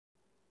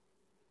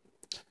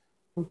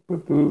All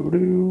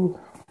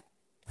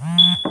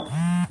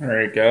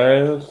right,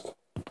 guys.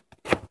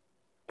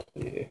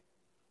 Yeah.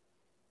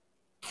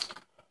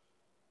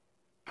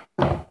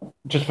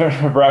 Just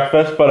finished my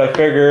breakfast, but I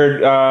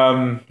figured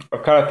I've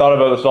kind of thought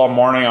about this all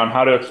morning on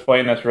how to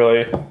explain this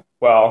really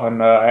well,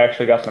 and I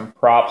actually got some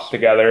props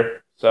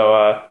together.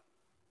 So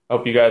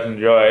hope you guys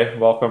enjoy.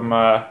 Welcome,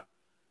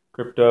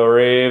 Crypto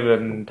Rave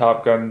and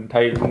Top Gun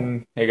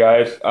Titan. Hey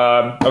guys.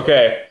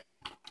 Okay,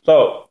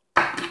 so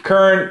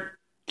current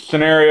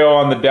scenario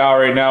on the DAO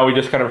right now. We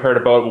just kind of heard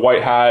about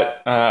white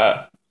hat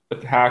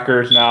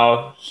hackers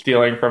now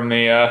stealing from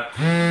the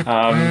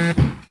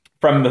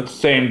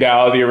same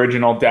DAO, the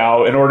original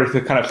DAO, in order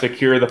to kind of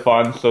secure the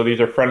funds. So these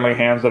are friendly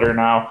hands that are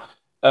now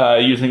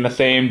using the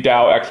same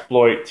DAO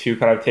exploit to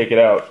kind of take it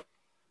out.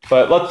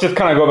 But let's just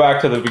kind of go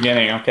back to the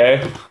beginning,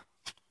 okay?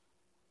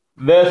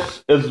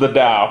 This is the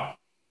DAO.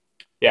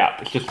 Yeah,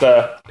 it's just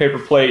a paper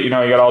plate. You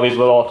know, you got all these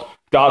little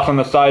dots on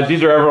the sides.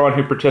 These are everyone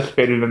who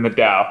participated in the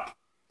DAO.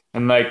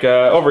 And like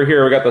over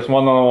here, we got this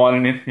one little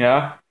one.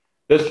 Yeah,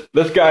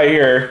 this guy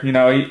here, you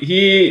know,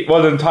 he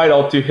was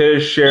entitled to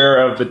his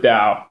share of the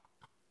DAO.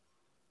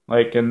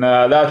 Like, and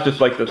that's just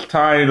like this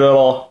tiny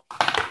little,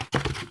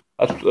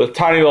 a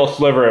tiny little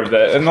sliver of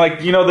it. And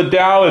like, you know, the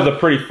DAO is a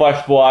pretty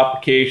flexible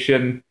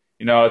application.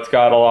 You know, it's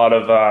got a lot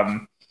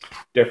of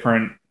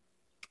different,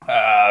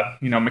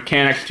 you know,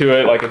 mechanics to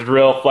it. Like, it's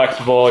real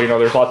flexible. You know,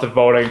 there's lots of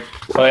voting.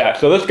 So yeah,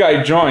 so this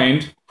guy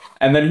joined,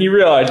 and then he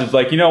realizes,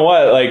 like, you know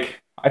what, like,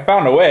 I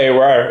found a way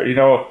where, you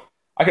know,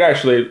 I could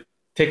actually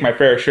take my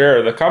fair share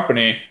of the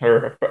company,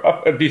 or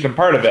a decent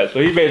part of it.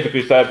 So he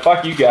basically said,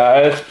 fuck you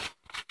guys.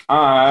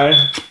 I'm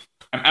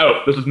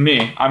out. This is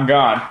me. I'm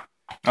gone.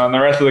 And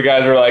the rest of the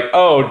guys are like,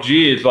 oh,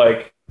 geez,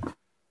 like,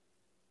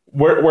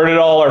 where did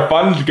all our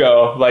funds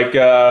go? Like,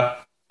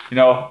 you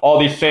know, all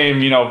these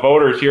same, you know,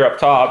 voters here up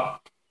top.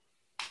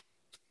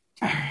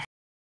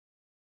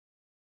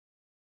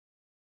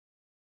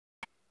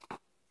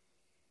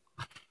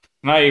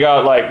 Now you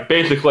got, like,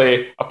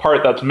 basically a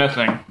part that's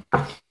missing.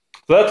 So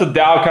that's a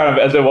DAO kind of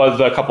as it was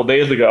a couple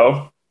days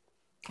ago.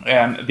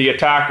 And the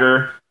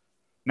attacker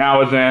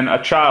now is in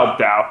a child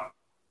DAO.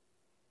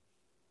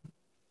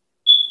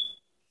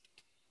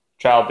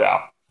 Child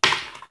DAO.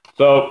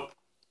 So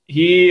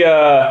he's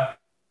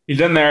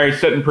in there. He's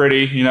sitting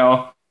pretty. You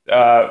know,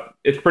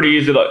 it's pretty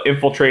easy to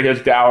infiltrate his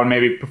DAO and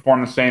maybe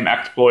perform the same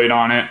exploit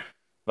on it,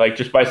 like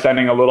just by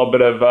sending a little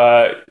bit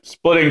of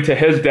splitting to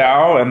his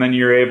DAO, and then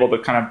you're able to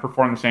kind of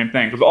perform the same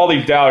thing because all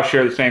these DAOs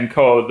share the same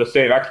code. The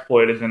same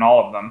exploit is in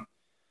all of them.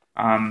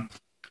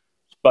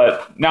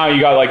 But now you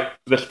got like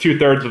this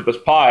 2/3 of this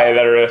pie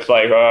that are just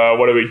like,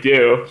 what do we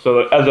do?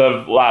 So as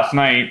of last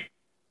night,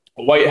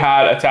 white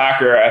hat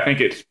attacker, I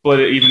think it split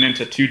it even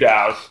into two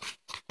DAOs.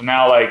 So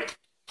now like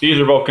these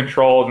are both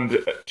controlled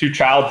into two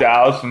child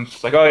DAOs, and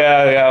it's like, oh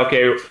yeah,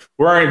 okay,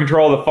 we're in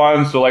control of the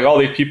funds. So like all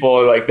these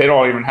people, like they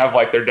don't even have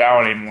like their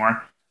DAO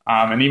anymore.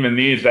 And even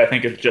these, I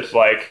think it's just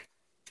like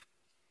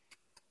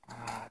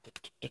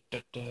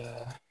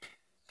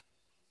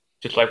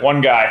one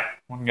guy,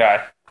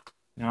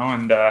 you know,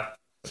 and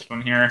this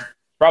one here,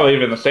 probably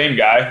even the same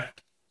guy,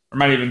 or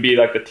might even be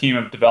like the team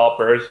of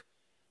developers.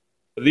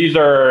 But these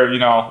are, you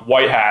know,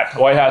 white hat.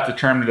 White hat's a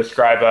term to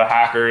describe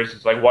hackers.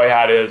 It's like white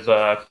hat is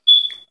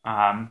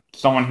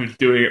someone who's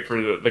doing it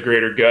for the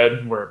greater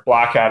good, where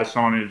black hat is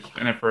someone who's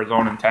in it for his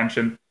own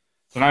intention.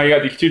 So now you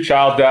got these two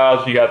child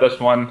DAOs, you got this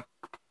one.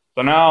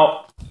 So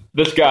now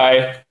this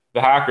guy,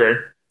 the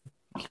hacker,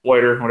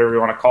 exploiter, whatever you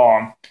want to call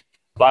him,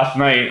 last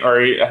night,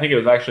 or I think it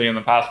was actually in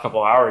the past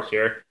couple of hours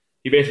here,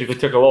 he basically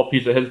took a little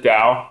piece of his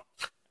DAO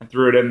and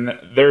threw it in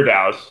their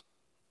DAOs.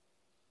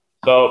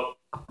 So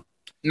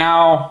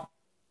now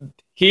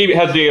he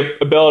has the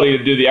ability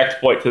to do the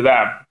exploit to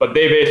them, but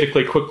they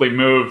basically quickly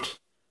moved.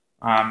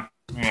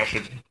 Maybe I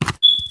should be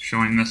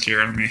showing this here.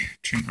 Let me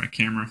change my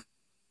camera.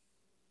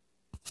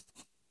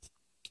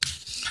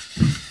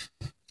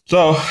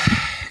 So,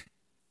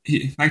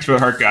 thanks for the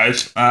heart,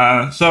 guys.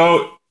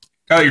 So,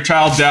 got your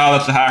child DAO,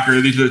 that's the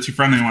hacker. These are the two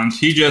friendly ones.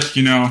 He just,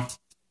 you know,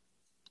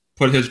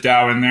 put his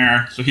DAO in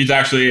there, so he's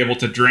actually able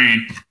to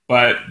drain.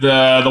 But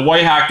the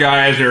white hat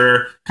guys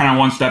are kind of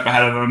one step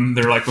ahead of him.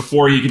 They're like,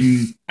 before he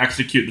can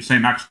execute the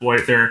same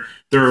exploit, they're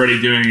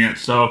already doing it.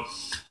 So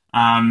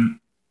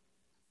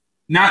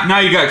now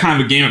you got kind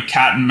of a game of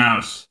cat and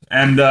mouse.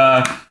 And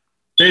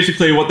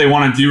basically what they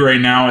want to do right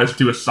now is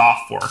do a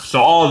soft fork.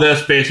 So all of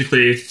this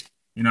basically,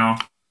 you know,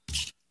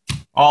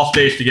 all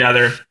stays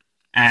together.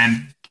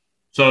 And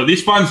so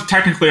these funds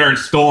technically aren't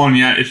stolen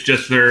yet. It's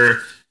just they're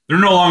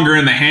no longer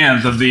in the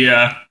hands of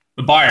the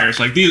buyers.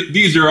 Like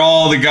these are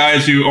all the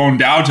guys who own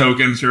DAO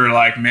tokens who are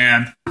like,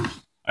 man,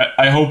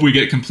 I hope we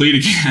get complete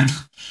again.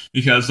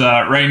 Because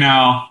right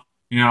now,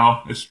 you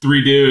know, it's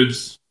three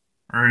dudes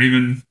or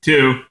even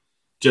two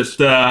just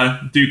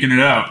duking it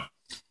out.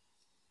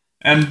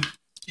 And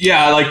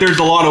yeah, like there's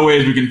a lot of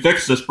ways we can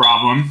fix this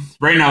problem.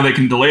 Right now they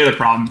can delay the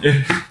problem.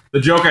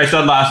 The joke I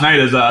said last night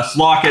is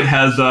Slockit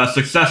has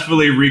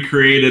successfully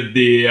recreated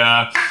the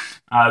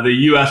the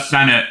U.S.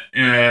 Senate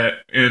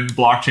in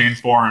blockchain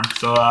form.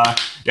 So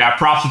yeah,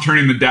 props to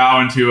turning the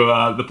DAO into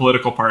the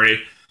political party.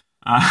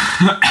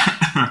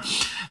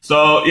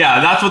 So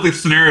yeah, that's what the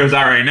scenario is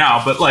at right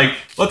now. But like,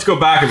 let's go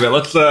back a bit.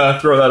 Let's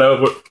throw that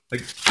out.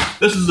 Like,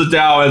 this is the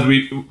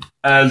DAO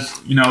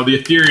as you know, the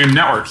Ethereum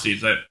network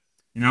sees it.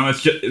 You know,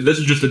 this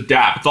is just a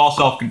Dapp. It's all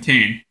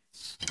self-contained.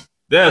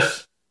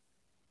 This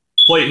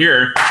plate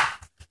here,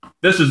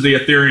 this is the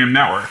Ethereum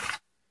network.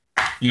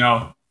 You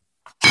know,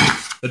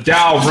 the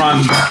DAO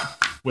runs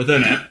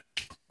within it,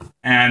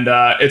 and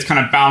it's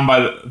kind of bound by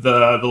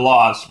the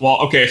laws. Well,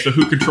 okay, so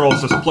who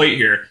controls this plate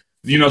here?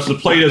 You know, so the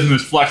plate isn't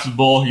as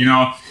flexible. You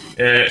know,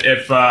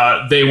 if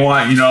they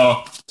want, you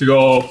know, to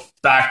go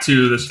back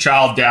to this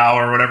child DAO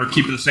or whatever,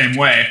 keep it the same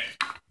way.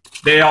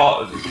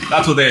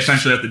 That's what they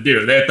essentially have to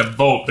do. They have to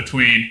vote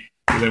between,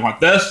 do they want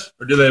this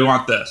or do they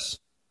want this?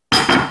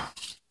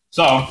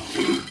 So,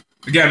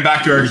 again,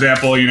 back to our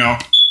example, you know,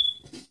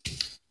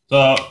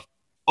 so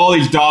all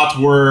these dots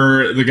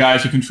were the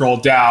guys who control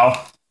DAO,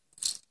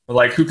 but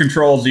like, who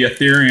controls the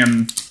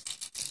Ethereum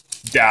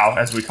DAO,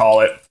 as we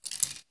call it?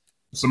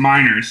 It's the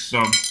miners.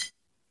 So,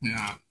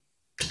 yeah,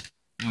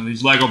 you know,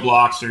 these Lego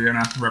blocks are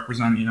gonna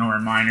represent, you know, our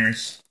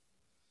miners.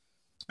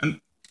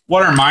 And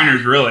what are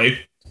miners really?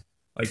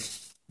 Like,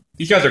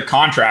 these guys are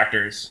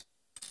contractors.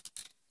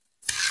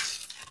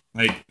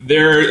 Like,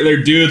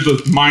 they're dudes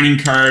with mining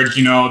cards.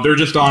 You know, they're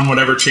just on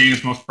whatever chain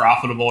is most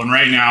profitable. And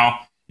right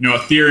now, you know,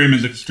 Ethereum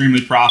is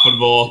extremely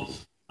profitable,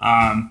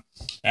 and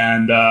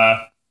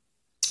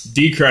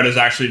Decred is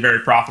actually very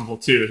profitable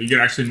too. You can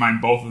actually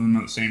mine both of them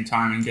at the same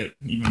time and get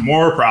even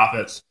more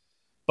profits.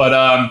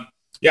 But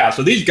yeah,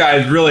 so these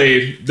guys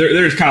really,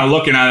 they're just kind of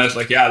looking at us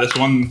like, yeah, this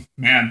one,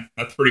 man,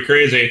 that's pretty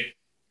crazy.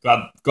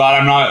 Glad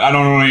I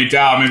don't own any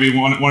DAO. Maybe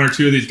one or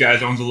two of these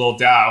guys owns a little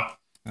DAO.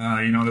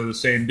 You know, they're the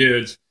same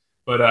dudes,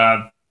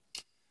 but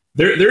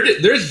they're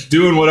just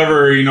doing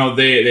whatever, you know,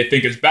 they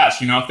think is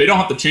best. You know, if they don't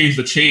have to change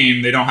the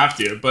chain, they don't have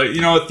to. But,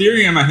 you know,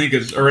 Ethereum, I think,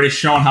 has already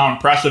shown how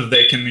impressive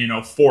they can, you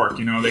know, fork.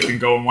 You know, they can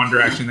go in one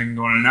direction, they can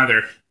go in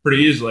another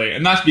pretty easily.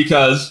 And that's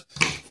because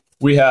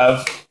we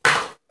have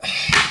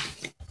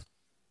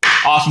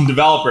awesome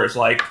developers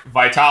like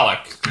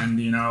Vitalik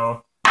and, you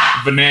know,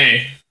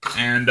 Vinay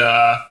and,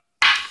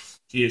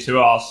 geez,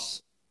 who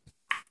else?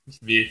 Used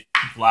to be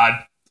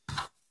Vlad.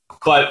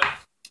 But,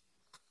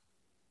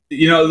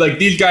 you know, like,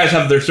 these guys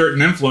have their certain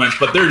influence,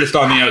 but they're just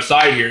on the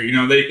outside here. You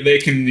know, they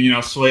can, you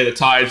know, sway the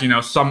tides. You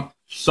know, some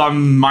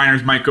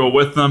miners might go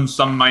with them,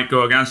 some might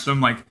go against them.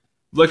 Like,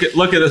 look at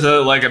this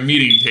like a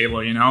meeting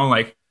table, you know?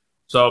 Like,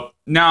 so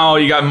now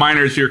you got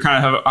miners who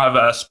kind of have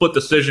a split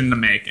decision to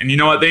make. And you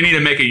know what? They need to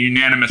make a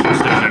unanimous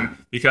decision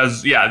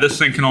because, yeah, this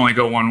thing can only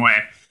go one way.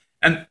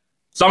 And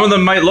some of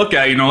them might look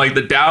at, you know, like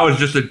the DAO is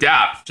just a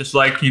Dapp, just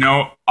like, you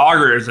know,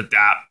 Augur is a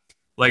Dapp.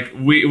 Like,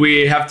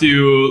 we have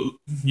to,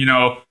 you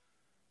know,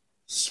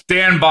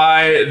 stand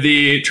by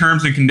the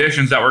terms and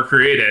conditions that were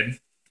created.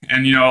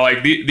 And, you know,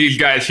 like these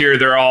guys here,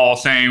 they're all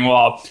saying,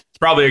 well, it's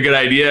probably a good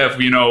idea if,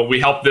 you know, we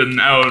help them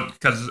out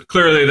because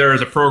clearly there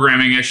is a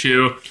programming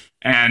issue.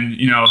 And,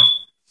 you know,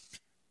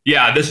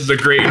 yeah, this is a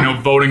great, you know,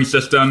 voting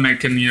system. It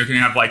can, you can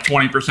have like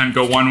 20%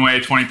 go one way,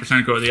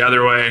 20% go the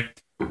other way.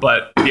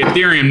 But the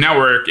Ethereum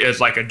network is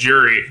like a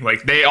jury.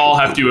 Like, they all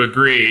have to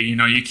agree. You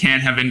know, you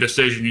can't have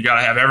indecision. You got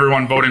to have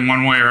everyone voting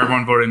one way or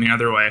everyone voting the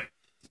other way.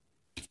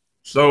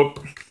 So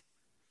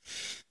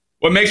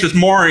what makes this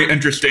more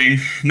interesting,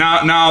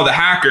 now the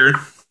hacker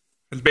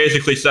has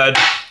basically said,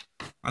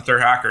 that's our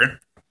hacker,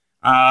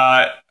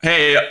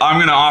 hey, I'm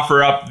going to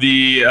offer up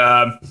the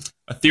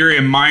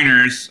Ethereum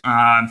miners,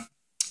 I'm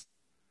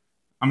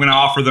going to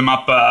offer them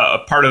up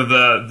a part of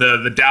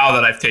the DAO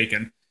that I've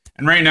taken.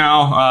 And right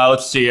now,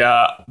 let's see,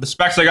 the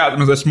specs I got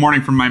this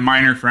morning from my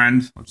miner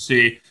friend, let's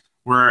see,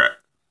 where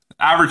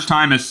average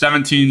time is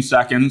 17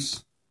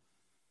 seconds.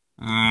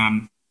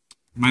 I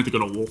might have to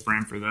go to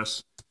Wolfram for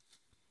this.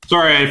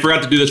 Sorry, I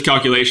forgot to do this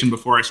calculation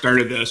before I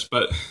started this,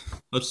 but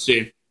let's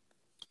see.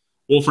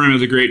 Wolfram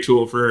is a great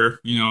tool for,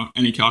 you know,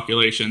 any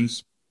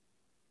calculations.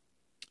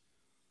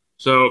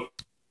 So,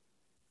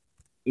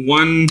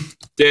 one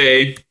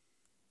day,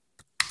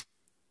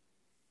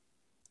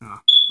 I'm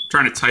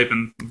trying to type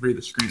and read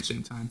the screen at the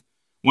same time.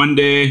 1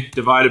 day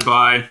divided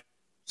by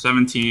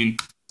 17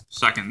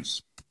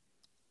 seconds.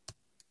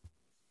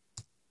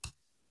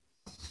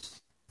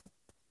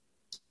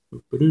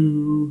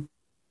 Boop-a-doo.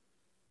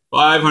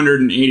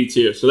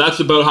 582. So that's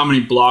about how many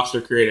blocks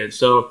are created.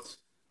 So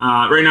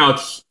right now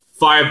it's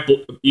 5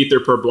 ether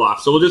per block.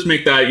 So we'll just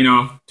make that, you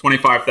know,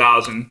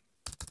 25,000.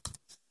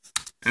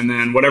 And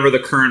then whatever the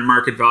current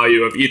market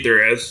value of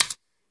ether is,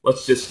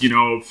 let's just, you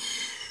know,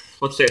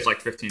 let's say it's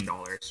like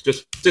 $15.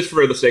 Just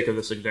for the sake of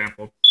this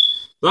example.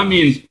 So that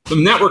means the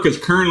network is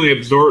currently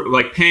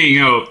paying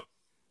out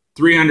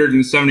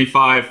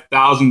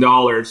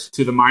 $375,000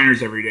 to the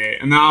miners every day.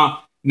 And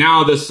now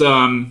this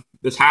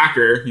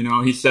hacker, you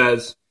know, he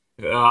says,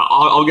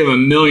 I'll give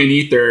 1 million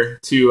ether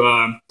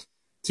to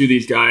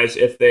these guys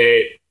if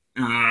they,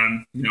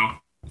 you know,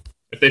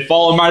 if they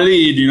follow my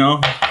lead, you know,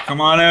 come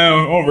on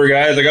over,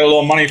 guys. I got a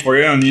little money for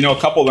you. And, you know, a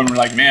couple of them were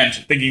like, man,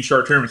 thinking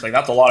short term, it's like,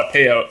 that's a lot of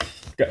payout.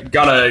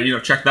 Gotta, you know,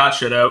 check that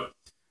shit out.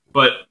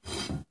 But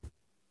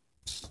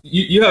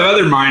you have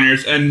other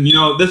miners, and, you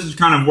know, this is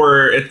kind of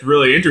where it's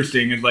really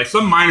interesting, is like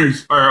some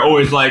miners are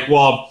always like,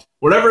 well,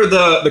 whatever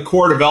the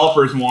core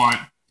developers want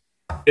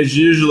is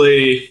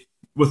usually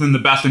within the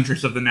best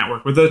interest of the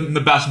network, within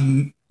the best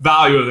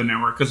value of the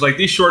network. Because like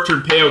these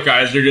short-term payout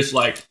guys, they're just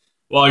like,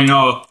 well, you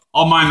know,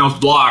 I'll mine those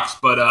blocks,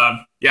 but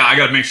yeah, I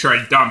got to make sure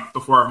I dump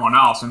before everyone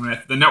else. And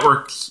if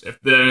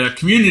the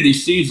community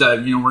sees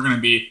that, you know, we're going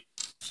to be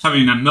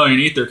having 1 million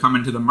ether come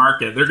into the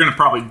market, they're going to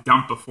probably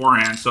dump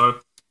beforehand. So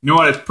you know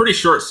what? It's pretty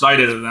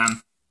short-sighted of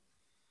them.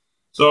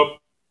 So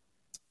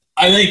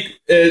I think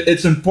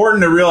it's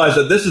important to realize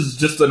that this is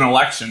just an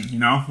election, you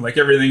know, like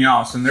everything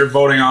else, and they're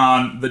voting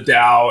on the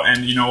DAO,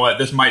 and you know what?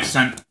 This might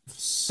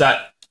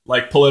set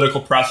like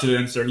political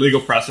precedents or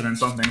legal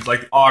precedents on things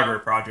like the Augur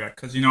project,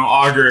 because you know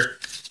Augur,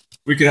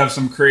 we could have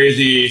some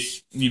crazy,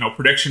 you know,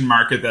 prediction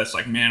market that's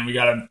like, man, we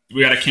gotta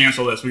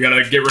cancel this, we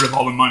gotta get rid of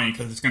all the money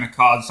because it's gonna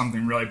cause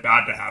something really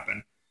bad to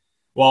happen.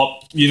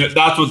 Well, you know,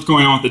 that's what's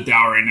going on with the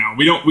DAO right now.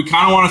 We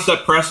kind of want to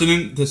set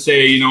precedent to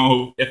say, you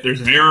know, if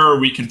there's an error,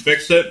 we can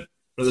fix it.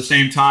 But at the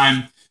same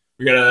time,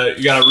 you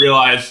gotta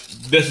realize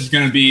this is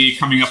going to be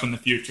coming up in the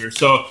future.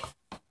 So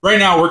right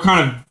now, we're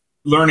kind of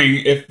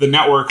learning if the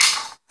network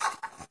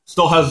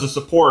still has the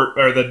support,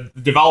 or the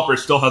developer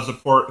still has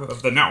support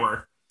of the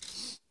network.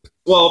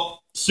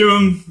 Well,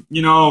 soon,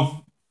 you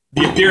know,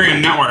 the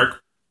Ethereum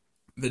network,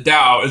 the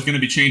DAO, is going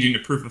to be changing to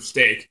proof of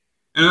stake.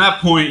 And at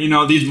that point, you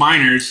know, these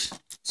miners,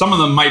 some of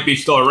them might be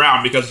still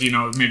around because, you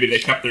know, maybe they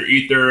kept their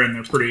ether and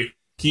they're pretty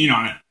keen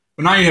on it.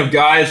 But now you have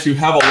guys who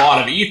have a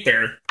lot of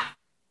ether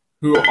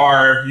who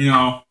are, you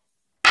know,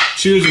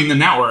 choosing the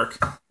network.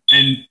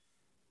 And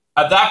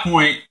at that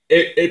point,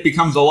 it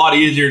becomes a lot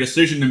easier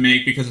decision to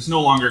make because it's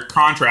no longer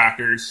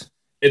contractors.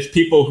 It's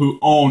people who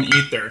own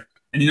ether.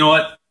 And you know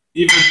what?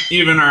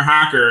 Even our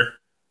hacker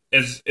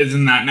is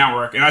in that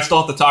network. And I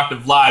still have to talk to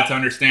Vlad to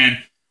understand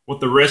what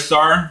the risks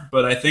are,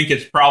 but I think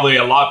it's probably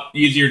a lot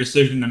easier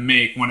decision to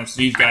make when it's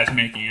these guys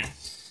making it.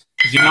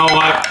 Because you know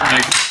what?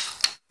 Like,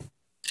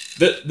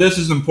 this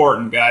is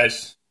important,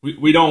 guys.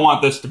 We don't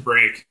want this to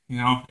break, you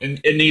know? And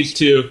it needs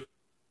to.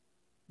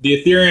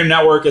 The Ethereum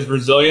network is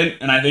resilient,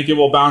 and I think it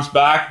will bounce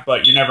back,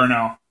 but you never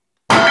know.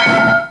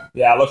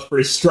 Yeah, it looks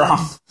pretty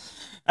strong.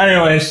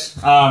 Anyways,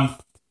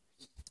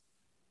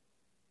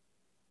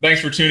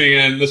 thanks for tuning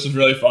in. This is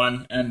really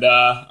fun, and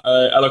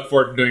I look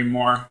forward to doing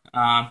more.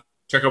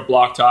 Check out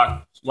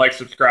Blocktalk. Like,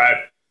 subscribe.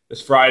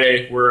 This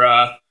Friday,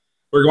 we're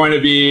going to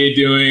be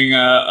doing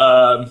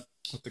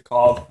what's it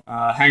called?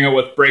 Hangout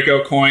with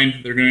Breakout Coin.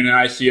 They're doing an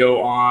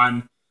ICO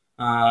on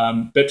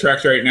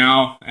Bittrex right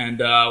now, and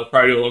we'll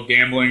probably do a little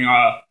gambling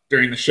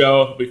during the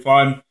show. It'll be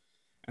fun.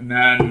 And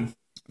then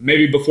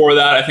maybe before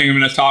that, I think I'm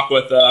going to talk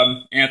with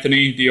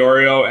Anthony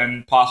Diorio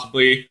and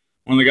possibly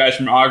one of the guys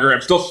from Augur.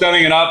 I'm still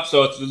setting it up,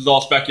 so this is all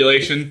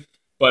speculation,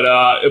 but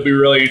it'll be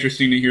really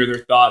interesting to hear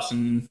their thoughts,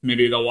 and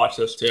maybe they'll watch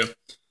this too.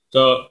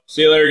 So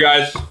see you later,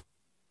 guys.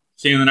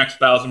 See you in the next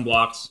 1,000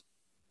 blocks.